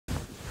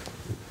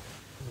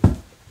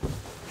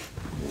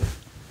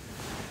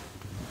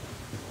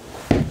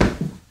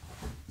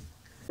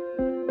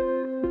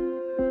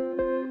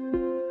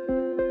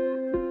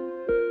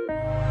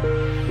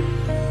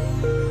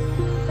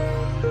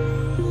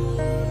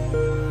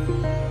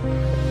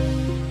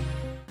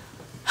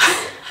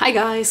Hi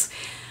guys,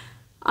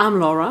 I'm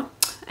Laura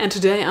and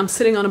today I'm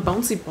sitting on a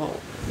bouncy ball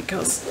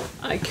because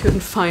I couldn't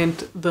find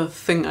the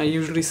thing I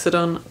usually sit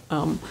on.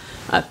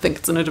 I think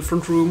it's in a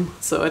different room,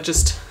 so I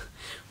just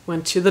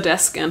went to the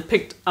desk and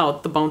picked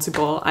out the bouncy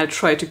ball. I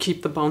try to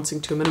keep the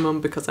bouncing to a minimum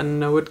because I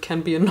know it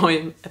can be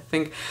annoying, I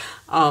think.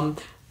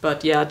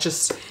 But yeah,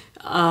 just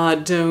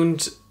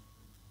don't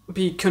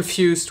be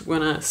confused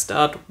when I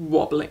start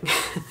wobbling.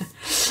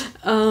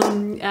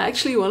 I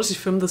actually wanted to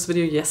film this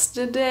video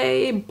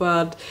yesterday,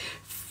 but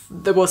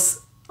there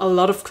was a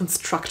lot of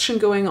construction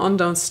going on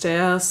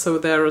downstairs,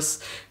 so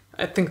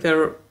I think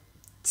they're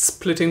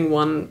splitting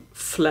one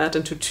flat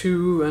into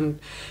two and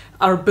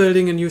are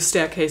building a new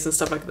staircase and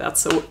stuff like that,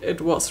 so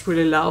it was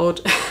really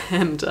loud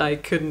and I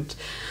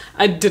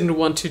didn't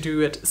want to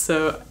do it.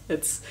 So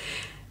it's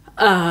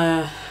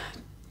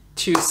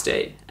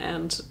Tuesday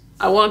and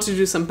I wanted to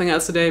do something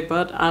else today,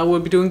 but I will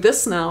be doing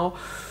this now.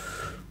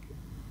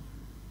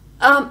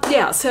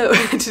 Yeah, so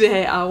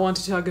today I want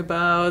to talk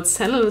about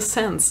Senlin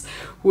Ascends,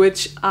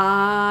 which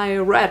I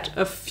read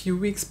a few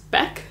weeks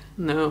back.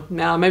 No,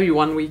 maybe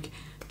 1 week,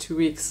 2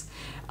 weeks.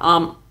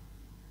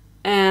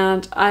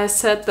 And I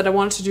said that I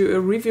wanted to do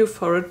a review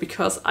for it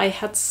because I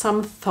had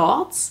some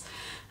thoughts.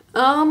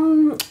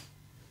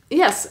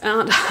 Yes,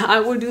 and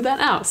I will do that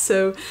now.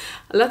 So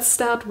let's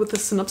start with the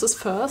synopsis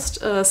first.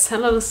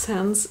 Senlin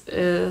Ascends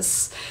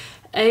is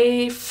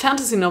a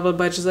fantasy novel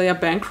by Josiah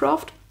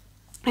Bancroft.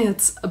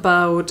 It's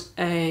about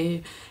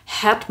a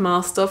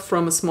headmaster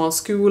from a small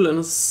school in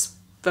a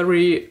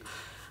very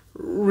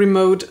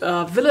remote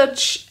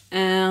village,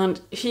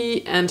 and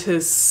he and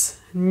his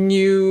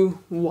new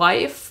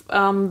wife,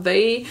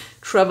 they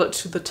traveled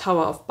to the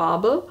Tower of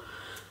Babel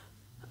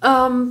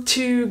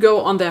to go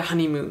on their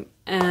honeymoon.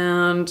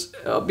 And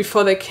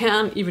before they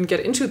can even get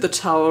into the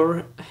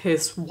tower,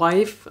 his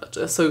wife,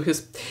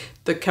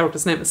 the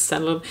character's name is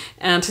Senlin,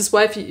 and his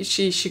wife,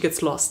 she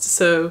gets lost.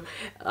 So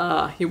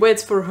he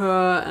waits for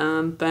her,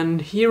 and then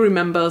he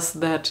remembers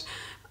that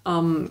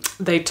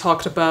they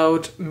talked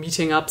about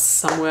meeting up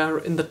somewhere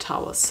in the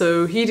tower.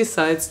 So he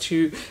decides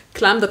to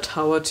climb the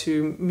tower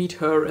to meet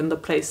her in the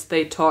place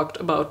they talked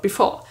about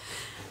before.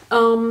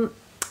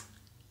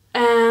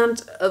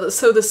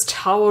 So this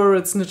tower,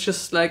 it's not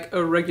just like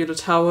a regular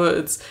tower,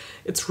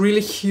 it's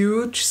really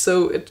huge,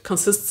 so it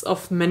consists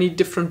of many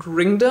different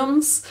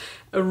ringdoms.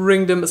 A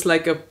ringdom is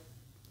like a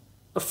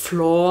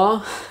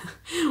floor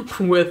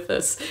with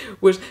this,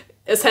 which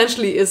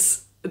essentially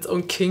is its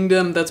own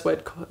kingdom. That's why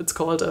it's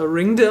called a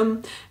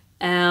ringdom.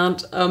 And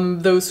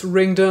those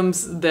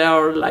ringdoms,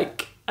 they're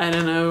like, I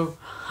don't know,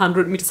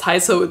 100 meters high,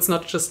 so it's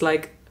not just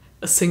like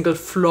a single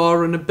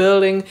floor in a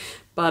building,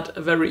 but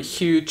a very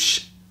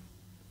huge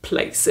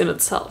place in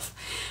itself.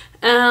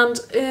 And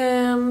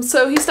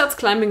so he starts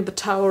climbing the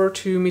tower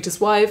to meet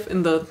his wife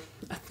in the,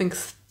 I think,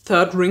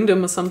 third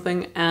ringdom or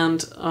something,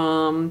 and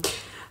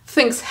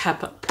things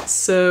happen.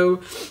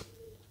 So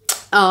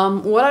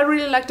what I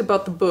really liked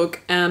about the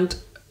book, and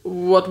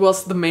what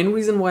was the main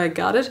reason why I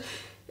got it,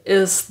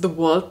 is the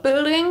world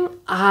building.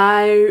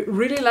 I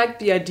really liked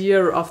the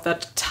idea of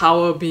that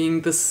tower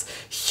being this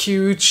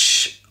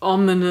huge,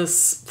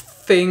 ominous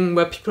thing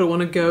where people want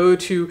to go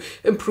to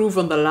improve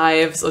on their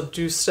lives or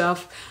do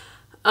stuff.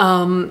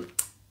 And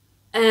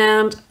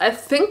I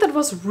think that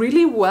was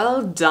really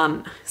well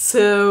done.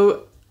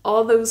 So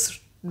all those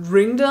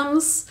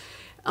ringdoms,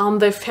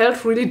 they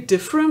felt really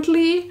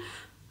differently.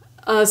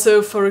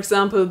 So for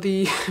example,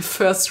 the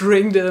first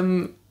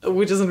ringdom,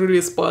 which isn't really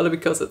a spoiler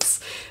because it's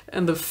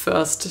in the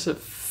first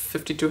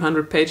 50 to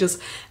 100 pages,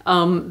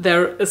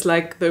 there is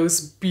like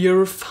those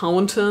beer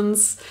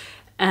fountains,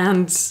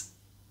 and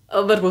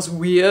that was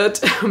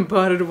weird,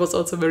 but it was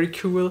also very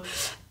cool.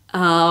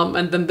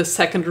 And then the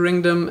second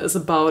ringdom is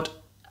about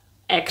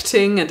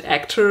acting and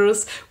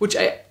actors, which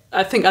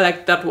I think I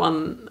like that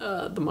one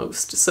the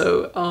most.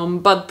 So,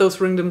 but those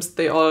ringdoms,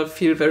 they all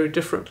feel very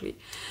differently.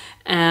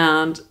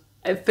 And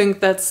I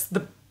think that's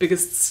the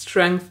biggest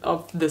strength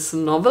of this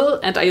novel,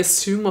 and I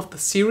assume of the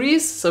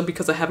series, so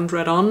because I haven't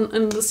read on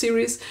in the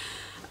series,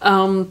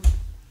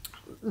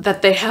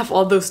 that they have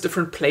all those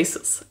different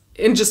places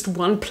in just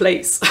one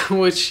place,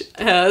 which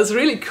is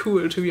really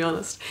cool, to be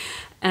honest.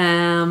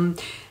 And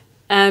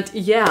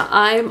yeah,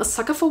 I'm a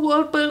sucker for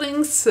world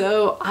building,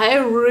 so I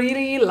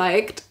really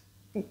liked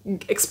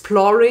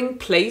exploring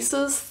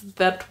places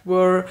that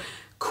were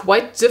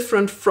quite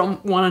different from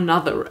one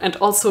another, and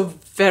also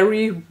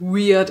very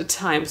weird at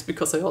times,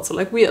 because I also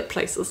like weird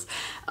places.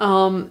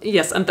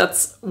 Yes, and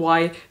that's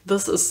why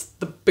this is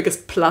the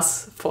biggest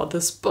plus for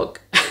this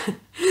book.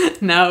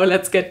 Now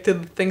let's get to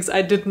the things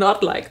I did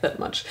not like that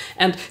much.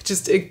 And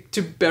just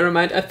to bear in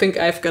mind, I think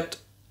I've got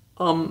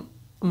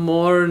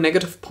more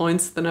negative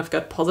points than I've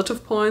got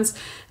positive points,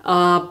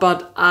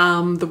 but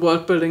the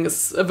world building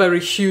is a very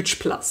huge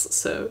plus.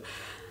 So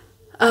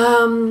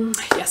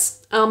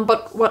yes,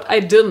 but what I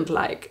didn't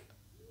like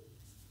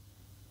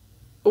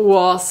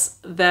was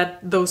that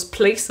those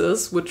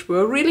places, which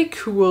were really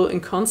cool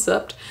in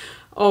concept,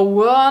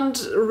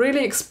 weren't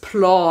really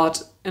explored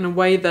in a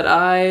way that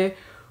I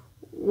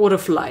would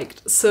have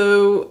liked.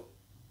 So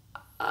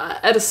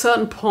at a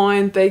certain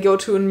point they go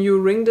to a new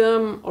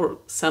ringdom, or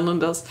Senlin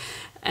does,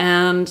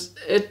 and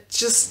it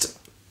just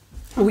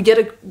we get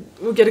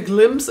a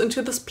glimpse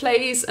into this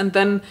place, and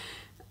then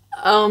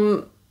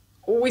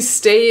we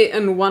stay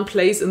in one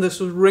place in this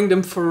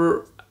ringdom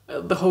for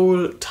the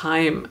whole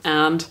time.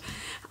 And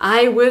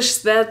I wish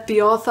that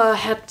the author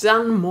had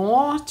done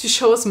more to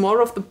show us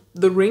more of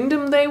the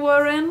ringdom they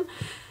were in,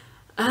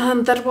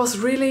 and that was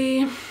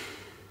really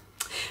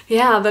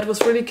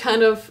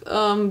kind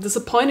of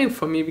disappointing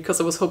for me, because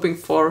I was hoping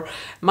for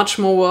much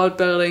more world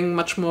building,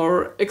 much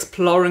more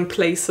exploring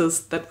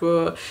places that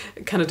were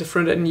kind of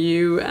different and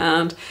new.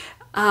 And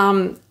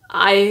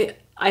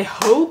I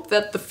hope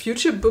that the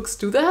future books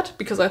do that,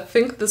 because I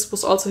think this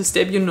was also his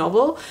debut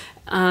novel,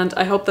 and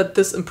I hope that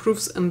this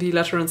improves in the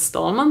latter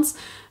installments.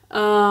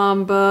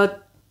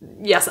 But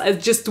yes, I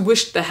just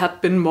wished there had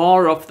been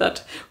more of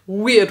that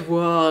weird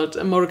world,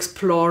 and more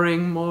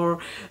exploring, more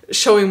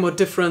showing more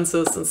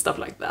differences and stuff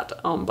like that.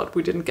 But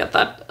we didn't get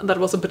that, and that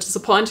was a bit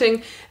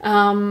disappointing.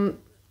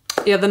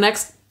 Yeah, the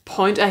next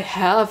point I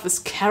have is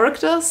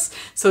characters.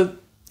 So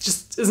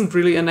just isn't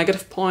really a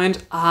negative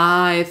point.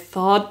 I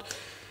thought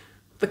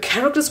the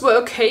characters were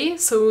okay,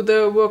 so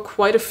there were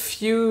quite a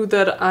few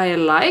that I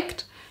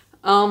liked.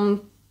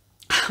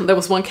 There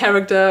was one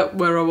character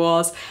where I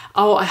was,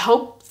 oh, I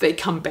hope they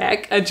come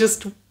back. I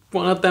just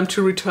wanted them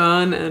to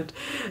return and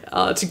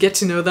to get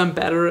to know them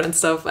better and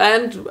stuff.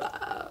 And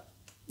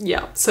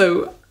yeah,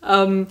 so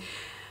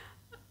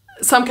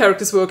some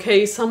characters were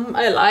okay, some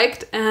I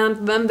liked.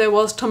 And then there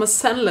was Thomas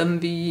Senlin,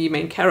 the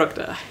main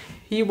character.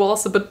 He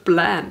was a bit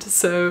bland,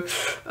 so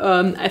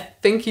I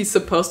think he's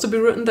supposed to be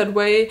written that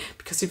way,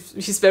 because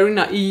he's very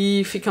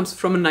naive, he comes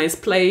from a nice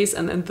place,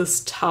 and in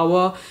this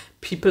tower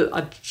people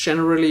are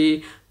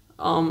generally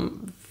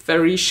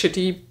very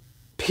shitty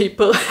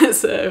people.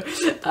 So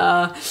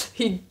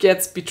he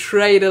gets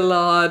betrayed a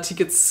lot, he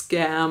gets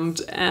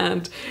scammed,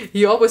 and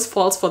he always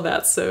falls for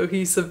that. So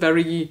he's a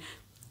very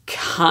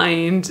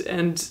kind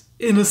and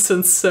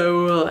innocent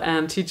soul,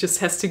 and he just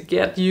has to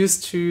get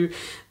used to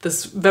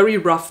this very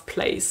rough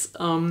place.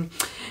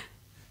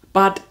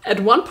 But at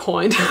one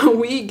point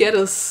we get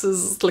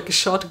like a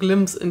short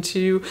glimpse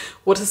into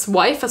what his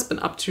wife has been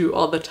up to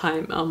all the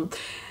time.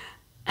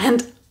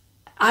 And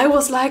I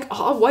was like,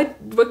 oh, why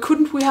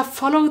couldn't we have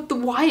followed the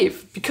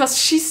wife? Because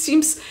she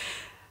seems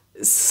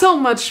so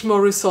much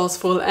more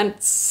resourceful and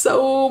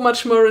so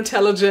much more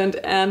intelligent,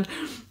 and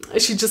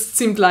she just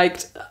seemed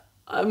like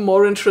a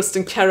more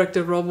interesting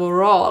character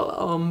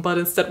overall. But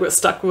instead we're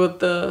stuck with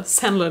the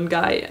Senlin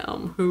guy,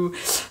 who,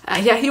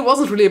 yeah, he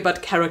wasn't really a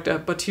bad character,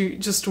 but he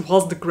just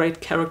wasn't a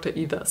great character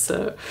either.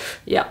 So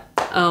yeah.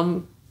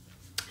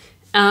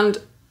 And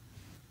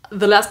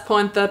the last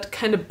point that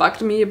kind of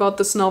bugged me about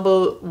this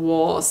novel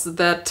was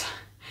that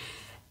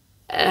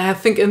I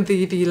think in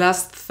the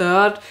last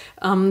third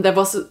there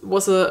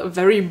was a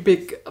very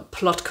big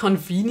plot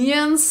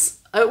convenience.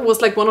 It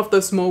was like one of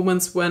those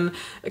moments when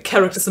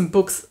characters in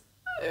books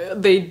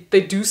they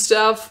do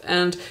stuff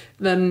and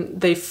then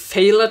they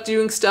fail at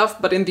doing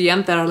stuff, but in the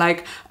end they're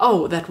like,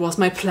 oh, that was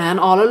my plan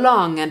all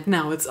along and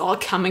now it's all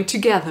coming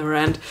together,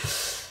 and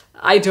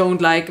I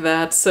don't like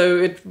that. So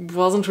it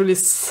wasn't really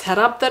set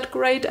up that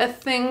great, I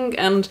think,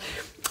 and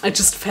I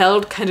just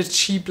felt kind of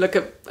cheap, like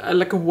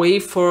a way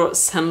for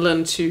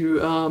Senlin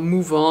to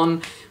move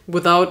on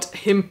without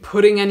him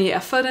putting any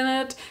effort in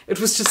it. It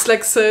was just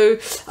like, so,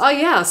 oh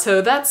yeah,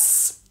 so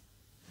that's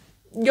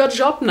your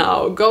job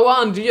now. Go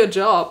on, do your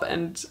job,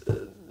 and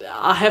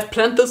I have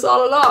planned this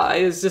all along.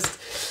 It's just,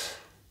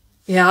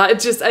 yeah, I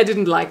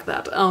didn't like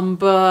that.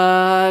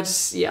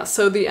 But yeah,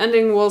 so the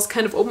ending was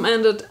kind of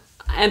open-ended,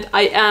 and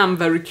I am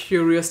very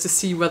curious to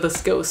see where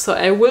this goes. So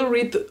I will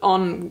go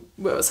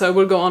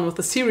on with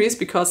the series,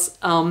 because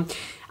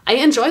I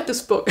enjoyed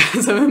this book.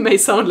 So it may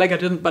sound like I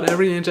didn't, but I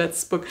really enjoyed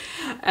this book,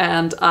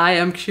 and I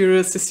am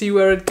curious to see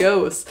where it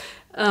goes.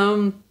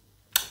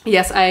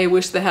 Yes, I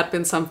wish there had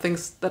been some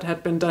things that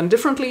had been done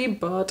differently,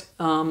 but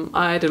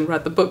I didn't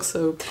read the book,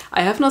 so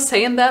I have no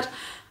say in that.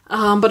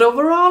 But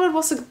overall, it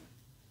was a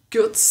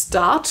good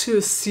start to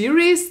a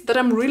series that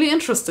I'm really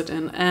interested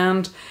in,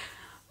 and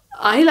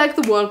I like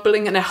the world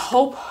building, and I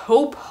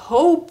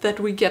hope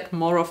that we get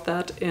more of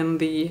that in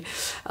the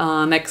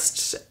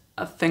next.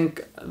 I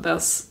think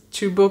there's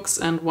 2 books,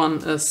 and one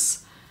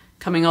is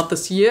coming out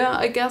this year,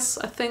 I guess.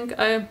 I think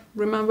I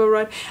remember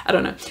right. I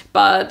don't know,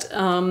 but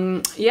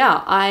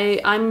yeah,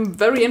 I'm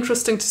very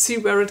interested to see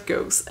where it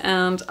goes,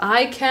 and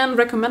I can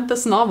recommend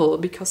this novel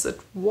because it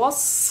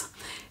was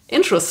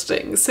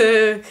interesting.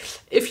 So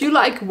if you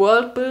like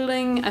world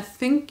building, I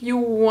think you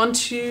want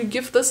to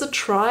give this a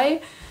try.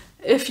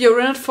 If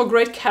you're in it for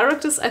great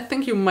characters, I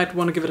think you might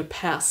want to give it a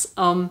pass.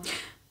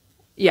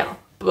 Yeah,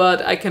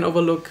 but I can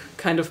overlook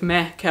kind of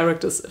meh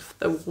characters if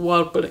the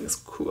world building is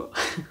cool.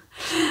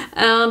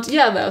 And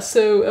yeah,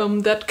 so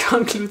that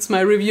concludes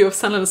my review of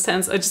Senlin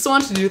Ascends. I just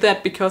wanted to do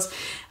that because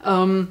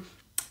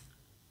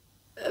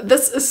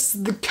this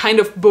is the kind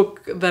of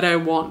book that I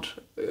want.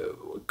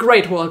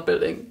 Great world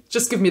building.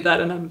 Just give me that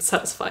and I'm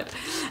satisfied.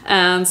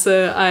 And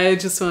so I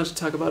just wanted to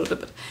talk about it a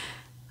bit.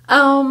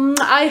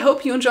 I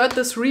hope you enjoyed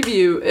this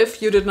review.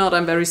 If you did not,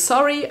 I'm very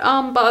sorry,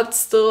 but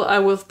still I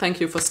will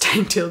thank you for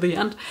staying till the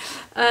end.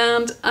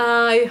 And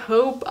I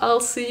hope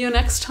I'll see you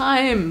next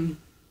time.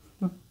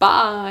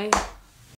 Bye!